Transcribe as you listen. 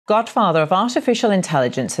godfather of artificial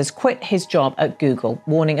intelligence has quit his job at Google,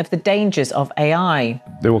 warning of the dangers of AI.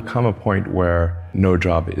 There will come a point where no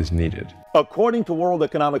job is needed. According to World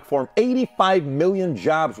Economic Forum, 85 million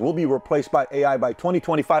jobs will be replaced by AI by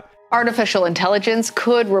 2025. Artificial intelligence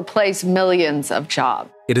could replace millions of jobs.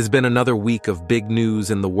 It has been another week of big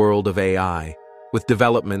news in the world of AI, with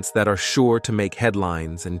developments that are sure to make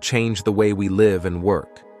headlines and change the way we live and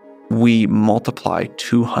work. We multiply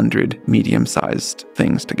 200 medium-sized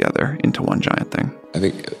things together into one giant thing. I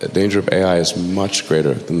think the danger of AI is much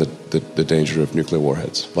greater than the danger of nuclear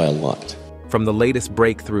warheads, by a lot. From the latest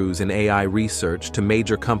breakthroughs in AI research to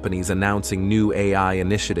major companies announcing new AI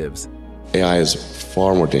initiatives, AI is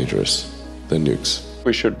far more dangerous than nukes.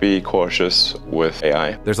 We should be cautious with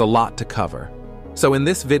AI. There's a lot to cover. So in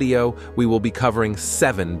this video, we will be covering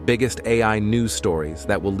 7 biggest AI news stories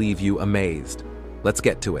that will leave you amazed. Let's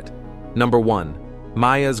get to it. Number 1,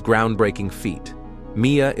 Maya's groundbreaking feat.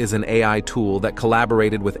 Mia is an AI tool that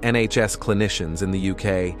collaborated with NHS clinicians in the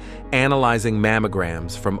UK, analyzing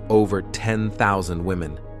mammograms from over 10,000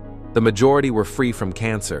 women. The majority were free from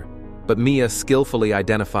cancer, but Mia skillfully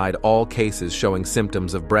identified all cases showing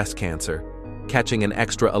symptoms of breast cancer, catching an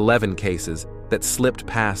extra 11 cases that slipped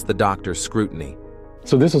past the doctor's scrutiny.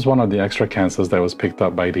 So this is one of the extra cancers that was picked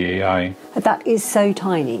up by the AI. That is so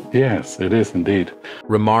tiny. Yes, it is indeed.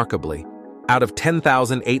 Remarkably, out of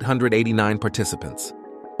 10,889 participants,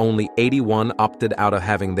 only 81 opted out of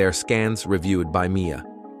having their scans reviewed by Mia.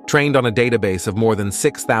 Trained on a database of more than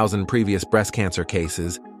 6,000 previous breast cancer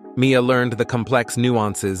cases, Mia learned the complex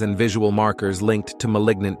nuances and visual markers linked to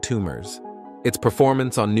malignant tumors. Its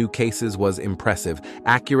performance on new cases was impressive,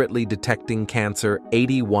 accurately detecting cancer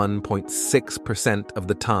 81.6% of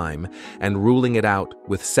the time and ruling it out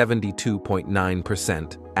with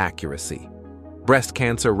 72.9% accuracy. Breast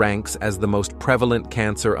cancer ranks as the most prevalent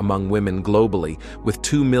cancer among women globally, with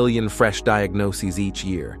 2 million fresh diagnoses each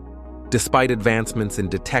year. Despite advancements in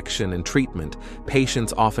detection and treatment,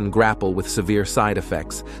 patients often grapple with severe side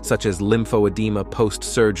effects, such as lymphoedema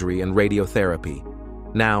post-surgery and radiotherapy.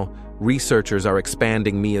 Now, researchers are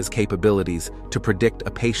expanding Mia's capabilities to predict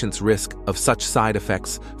a patient's risk of such side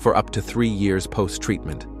effects for up to 3 years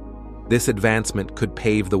post-treatment. This advancement could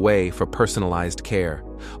pave the way for personalized care,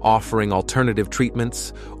 offering alternative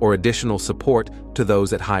treatments or additional support to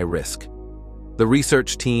those at high risk. The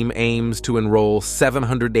research team aims to enroll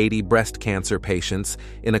 780 breast cancer patients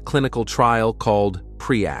in a clinical trial called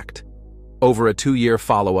PREACT. Over a 2-year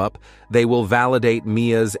follow-up, they will validate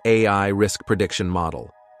Mia's AI risk prediction model.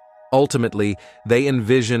 Ultimately, they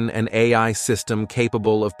envision an AI system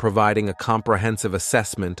capable of providing a comprehensive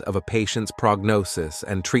assessment of a patient's prognosis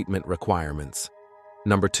and treatment requirements.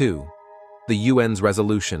 Number 2, the UN's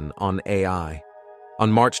resolution on AI.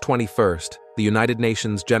 On March 21st, the United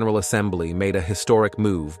Nations General Assembly made a historic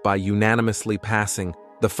move by unanimously passing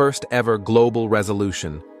the first ever global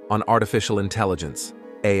resolution on artificial intelligence,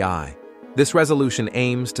 AI. This resolution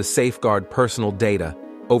aims to safeguard personal data,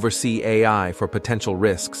 oversee AI for potential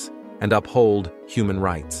risks, and uphold human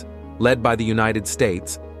rights. Led by the United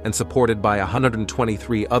States and supported by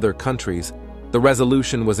 123 other countries, the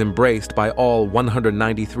resolution was embraced by all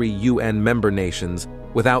 193 UN member nations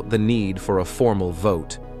without the need for a formal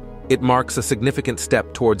vote. It marks a significant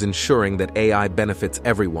step towards ensuring that AI benefits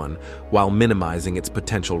everyone while minimizing its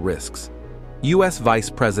potential risks. U.S. Vice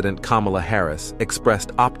President Kamala Harris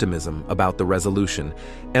expressed optimism about the resolution,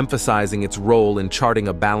 emphasizing its role in charting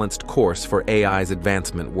a balanced course for AI's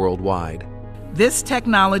advancement worldwide. This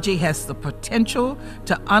technology has the potential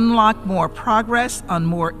to unlock more progress on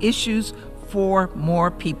more issues for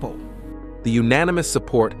more people. The unanimous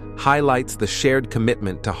support highlights the shared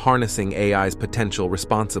commitment to harnessing AI's potential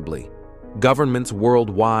responsibly. Governments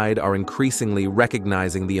worldwide are increasingly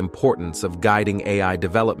recognizing the importance of guiding AI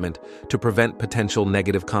development to prevent potential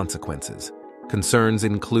negative consequences. Concerns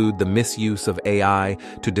include the misuse of AI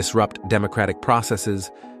to disrupt democratic processes,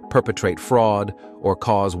 perpetrate fraud, or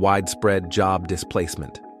cause widespread job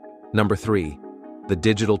displacement. Number 3, the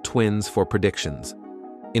digital twins for predictions.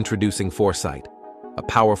 Introducing Foresight, a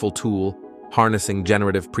powerful tool harnessing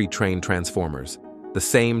generative pre-trained transformers, the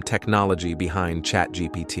same technology behind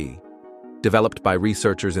ChatGPT. Developed by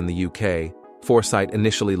researchers in the UK, Foresight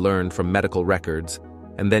initially learned from medical records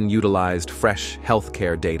and then utilized fresh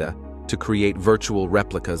healthcare data to create virtual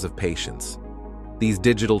replicas of patients. These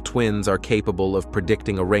digital twins are capable of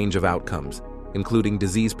predicting a range of outcomes, including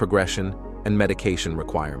disease progression and medication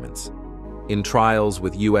requirements. In trials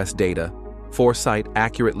with US data, Foresight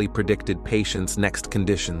accurately predicted patients' next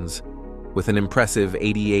conditions with an impressive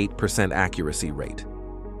 88% accuracy rate.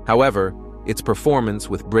 However, its performance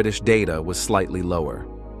with British data was slightly lower.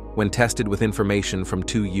 When tested with information from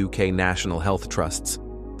 2 UK national health trusts,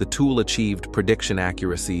 the tool achieved prediction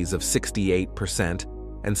accuracies of 68%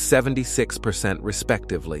 and 76%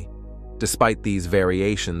 respectively. Despite these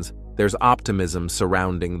variations, there's optimism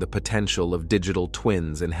surrounding the potential of digital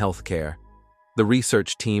twins in healthcare. The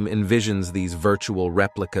research team envisions these virtual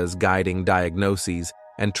replicas guiding diagnoses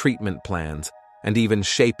and treatment plans, and even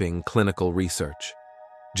shaping clinical research.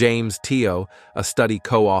 James Teo, a study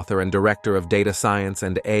co-author and director of data science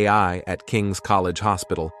and AI at King's College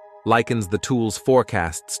Hospital, likens the tool's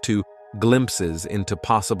forecasts to glimpses into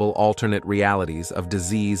possible alternate realities of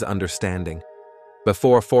disease understanding.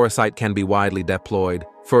 Before Foresight can be widely deployed,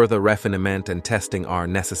 further refinement and testing are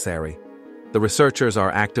necessary. The researchers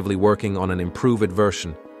are actively working on an improved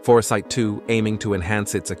version, Foresight 2, aiming to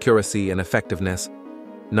enhance its accuracy and effectiveness.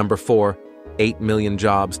 Number 4, 8 million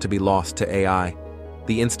jobs to be lost to AI.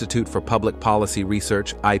 The Institute for Public Policy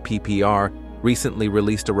Research, IPPR, recently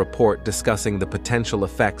released a report discussing the potential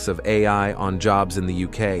effects of AI on jobs in the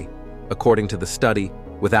UK. According to the study,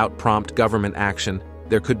 without prompt government action,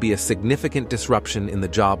 there could be a significant disruption in the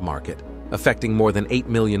job market, affecting more than 8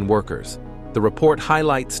 million workers. The report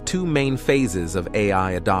highlights 2 main phases of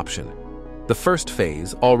AI adoption. The first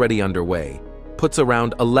phase, already underway, puts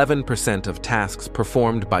around 11% of tasks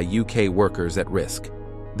performed by UK workers at risk.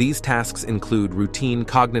 These tasks include routine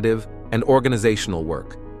cognitive and organizational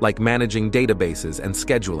work, like managing databases and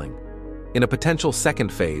scheduling. In a potential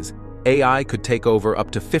second phase, AI could take over up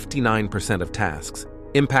to 59% of tasks,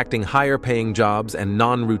 impacting higher-paying jobs and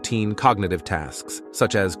non-routine cognitive tasks,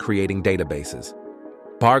 such as creating databases.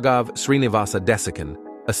 Bhargav Srinivasa Desikan,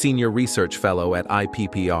 a senior research fellow at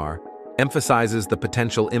IPPR, emphasizes the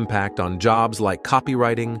potential impact on jobs like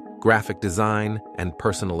copywriting, graphic design, and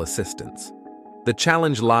personal assistance. The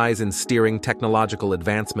challenge lies in steering technological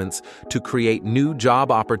advancements to create new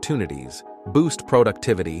job opportunities, boost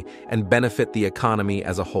productivity, and benefit the economy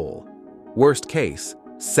as a whole. Worst case,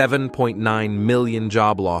 7.9 million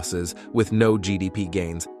job losses with no GDP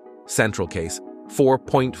gains. Central case,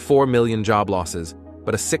 4.4 million job losses,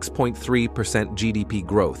 but a 6.3% GDP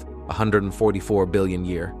growth, 144 billion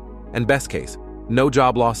year. And best case, no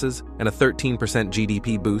job losses and a 13%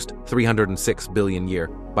 GDP boost, 306 billion year,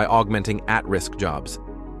 by augmenting at-risk jobs.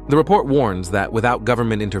 The report warns that without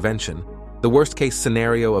government intervention, the worst-case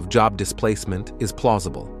scenario of job displacement is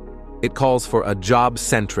plausible. It calls for a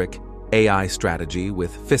job-centric AI strategy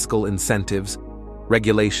with fiscal incentives,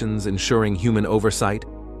 regulations ensuring human oversight,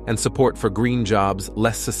 and support for green jobs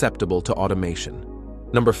less susceptible to automation.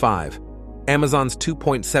 Number 5. Amazon's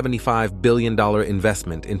 $2.75 billion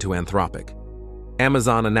investment into Anthropic.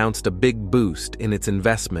 Amazon announced a big boost in its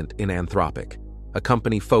investment in Anthropic, a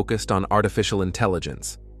company focused on artificial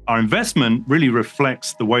intelligence. Our investment really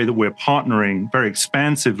reflects the way that we're partnering very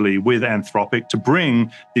expansively with Anthropic to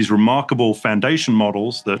bring these remarkable foundation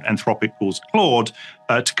models that Anthropic calls Claude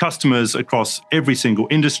to customers across every single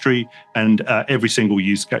industry and every single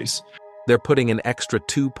use case. They're putting an extra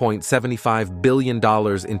 $2.75 billion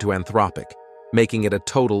into Anthropic, making it a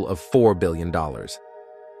total of $4 billion.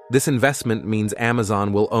 This investment means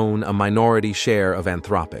Amazon will own a minority share of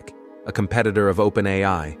Anthropic, a competitor of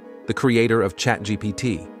OpenAI, the creator of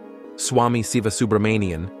ChatGPT. Swami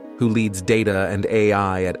Sivasubramanian, who leads data and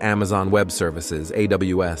AI at Amazon Web Services,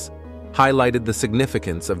 AWS, highlighted the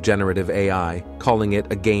significance of generative AI, calling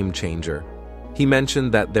it a game changer. He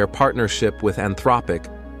mentioned that their partnership with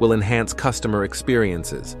Anthropic will enhance customer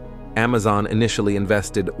experiences. Amazon initially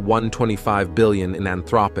invested $125 billion in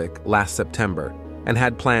Anthropic last September and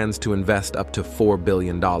had plans to invest up to $4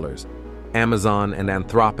 billion. Amazon and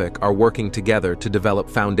Anthropic are working together to develop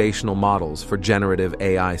foundational models for generative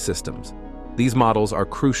AI systems. These models are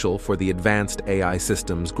crucial for the advanced AI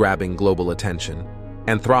systems grabbing global attention.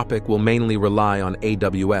 Anthropic will mainly rely on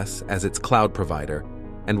AWS as its cloud provider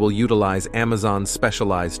and will utilize Amazon's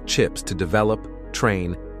specialized chips to develop,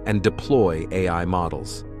 train, and deploy AI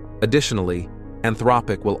models. Additionally,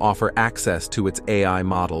 Anthropic will offer access to its AI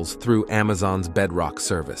models through Amazon's Bedrock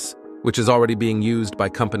service, which is already being used by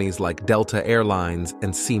companies like Delta Airlines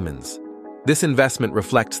and Siemens. This investment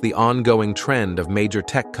reflects the ongoing trend of major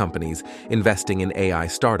tech companies investing in AI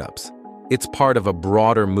startups. It's part of a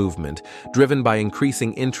broader movement driven by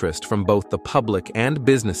increasing interest from both the public and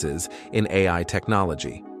businesses in AI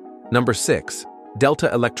technology. Number 6.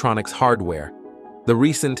 Delta Electronics hardware. The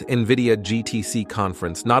recent NVIDIA GTC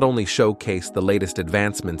conference not only showcased the latest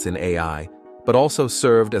advancements in AI, but also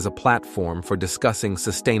served as a platform for discussing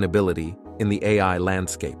sustainability in the AI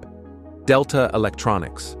landscape. Delta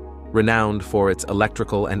Electronics, renowned for its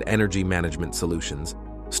electrical and energy management solutions,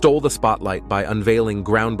 stole the spotlight by unveiling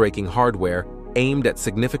groundbreaking hardware aimed at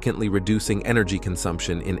significantly reducing energy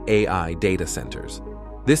consumption in AI data centers.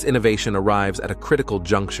 This innovation arrives at a critical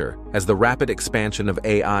juncture as the rapid expansion of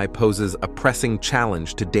AI poses a pressing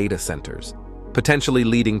challenge to data centers, potentially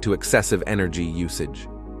leading to excessive energy usage.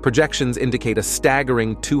 Projections indicate a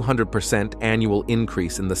staggering 200% annual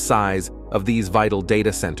increase in the size of these vital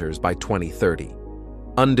data centers by 2030.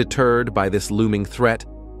 Undeterred by this looming threat,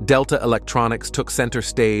 Delta Electronics took center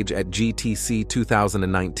stage at GTC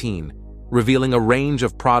 2019, revealing a range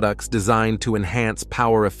of products designed to enhance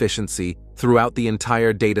power efficiency throughout the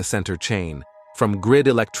entire data center chain, from grid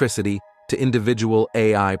electricity to individual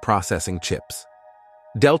AI processing chips.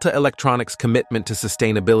 Delta Electronics' commitment to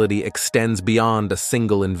sustainability extends beyond a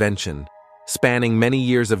single invention, spanning many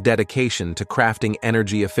years of dedication to crafting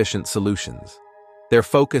energy-efficient solutions. Their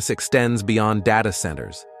focus extends beyond data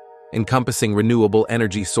centers, encompassing renewable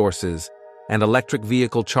energy sources and electric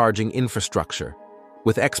vehicle charging infrastructure.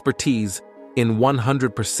 With expertise in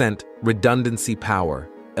 100% redundancy power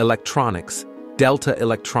electronics, Delta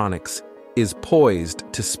Electronics is poised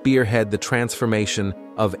to spearhead the transformation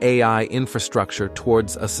of AI infrastructure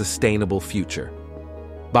towards a sustainable future.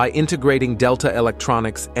 By integrating Delta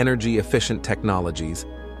Electronics' energy-efficient technologies,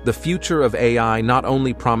 the future of AI not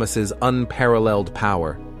only promises unparalleled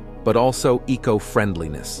power, but also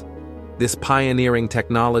eco-friendliness. This pioneering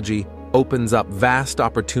technology opens up vast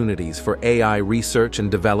opportunities for AI research and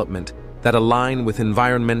development that align with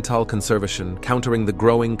environmental conservation, countering the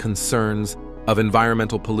growing concerns of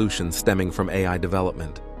environmental pollution stemming from AI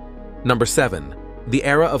development. Number 7. The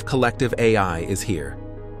era of collective AI is here.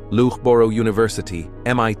 Loughborough University,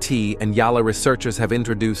 MIT, and Yala researchers have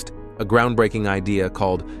introduced a groundbreaking idea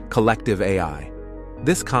called collective AI.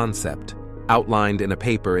 This concept, outlined in a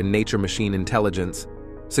paper in Nature Machine Intelligence,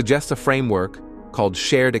 suggests a framework called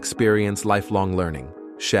Shared Experience Lifelong Learning,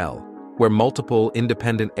 SHEL, where multiple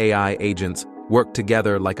independent AI agents work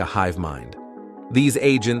together like a hive mind. These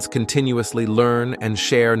agents continuously learn and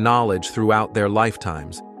share knowledge throughout their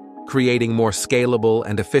lifetimes, creating more scalable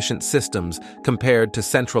and efficient systems compared to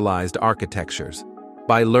centralized architectures.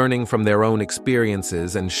 By learning from their own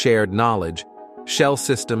experiences and shared knowledge, SHEL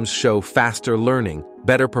systems show faster learning,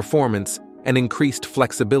 better performance, and increased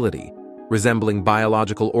flexibility, resembling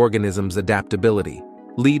biological organisms' adaptability.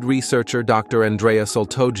 Lead researcher Dr. Andrea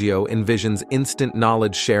Soltoggio envisions instant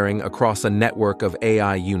knowledge sharing across a network of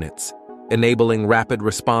AI units, enabling rapid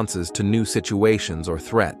responses to new situations or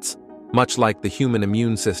threats. Much like the human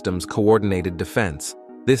immune system's coordinated defense,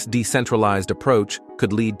 this decentralized approach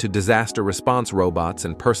could lead to disaster response robots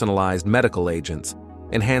and personalized medical agents,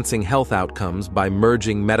 enhancing health outcomes by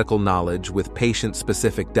merging medical knowledge with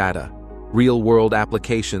patient-specific data. Real-world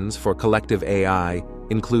applications for collective AI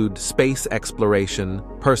include space exploration,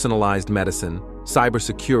 personalized medicine,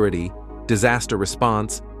 cybersecurity, disaster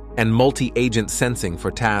response, and multi-agent sensing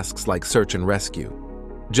for tasks like search and rescue.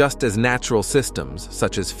 Just as natural systems,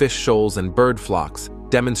 such as fish shoals and bird flocks,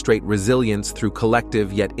 demonstrate resilience through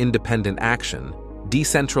collective yet independent action,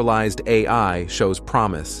 decentralized AI shows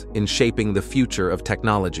promise in shaping the future of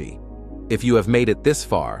technology. If you have made it this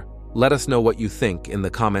far, let us know what you think in the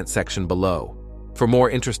comment section below. For more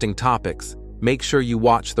interesting topics, make sure you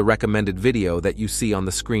watch the recommended video that you see on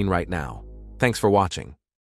the screen right now. Thanks for watching.